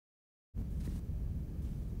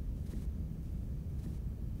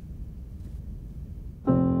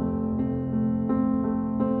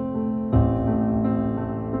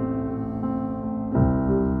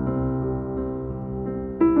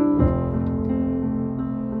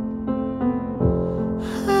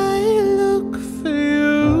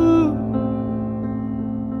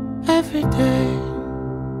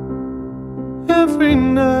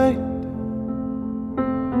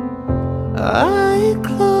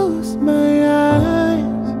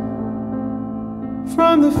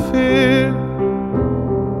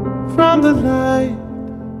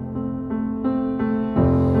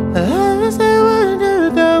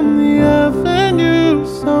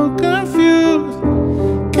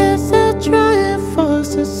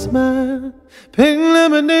Pink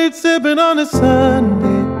lemonade sipping on a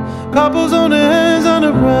Sunday, couples on their hands on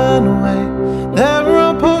the runway. They're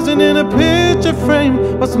all posing in a picture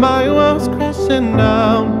frame while my world's crashing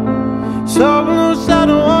down. Solo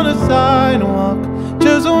shadow on the sidewalk,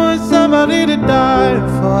 just want somebody to die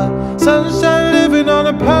for. Sunshine living on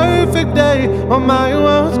a perfect day while my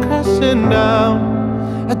world's crashing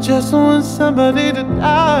down. I just want somebody to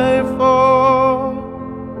die for.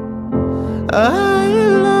 I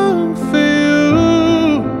long for you,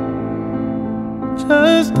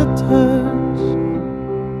 just a touch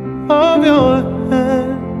of your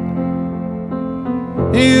hand.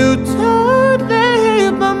 You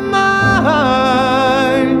totally my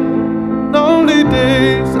mind. Lonely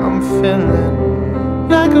days I'm feeling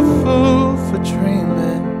like a fool for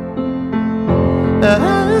dreaming.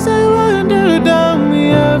 As I wander down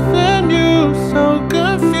the avenue, so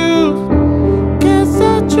confused, guess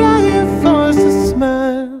I'll try and force a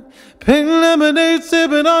smile. Pink lemonade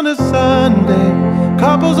sipping on a Sunday,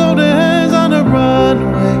 couples hold their hands on the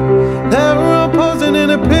runway. They're all posing in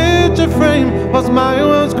a picture frame whilst my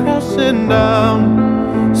world's crashing down.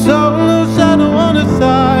 Solo shadow on the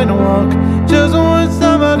sidewalk, just want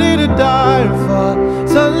somebody to die for.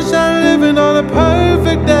 Sunshine living on a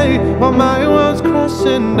perfect day while my world's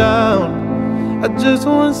crashing down. I just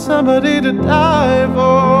want somebody to die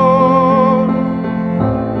for.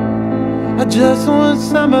 I just want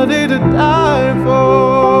somebody to die for.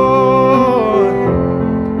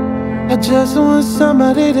 I just want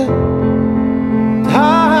somebody to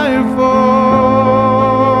die for.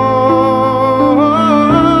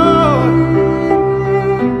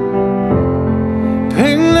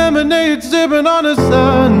 Pink lemonade sipping on a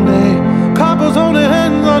Sunday, couples holding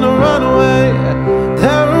hands on the runway.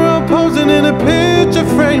 They're all posing in a picture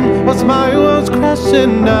frame whilst my world's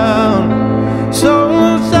crashing down.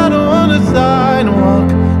 Solo shadow on the sidewalk,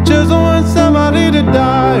 just want somebody to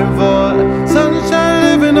die for. Sunshine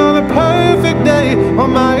living on a perfect day while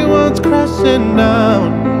my world's crashing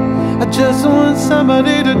down. I just want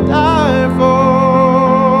somebody to die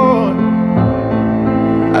for.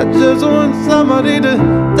 I just want somebody to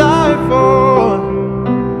die for.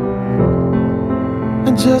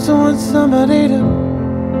 I just want somebody to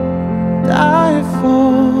die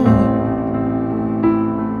for.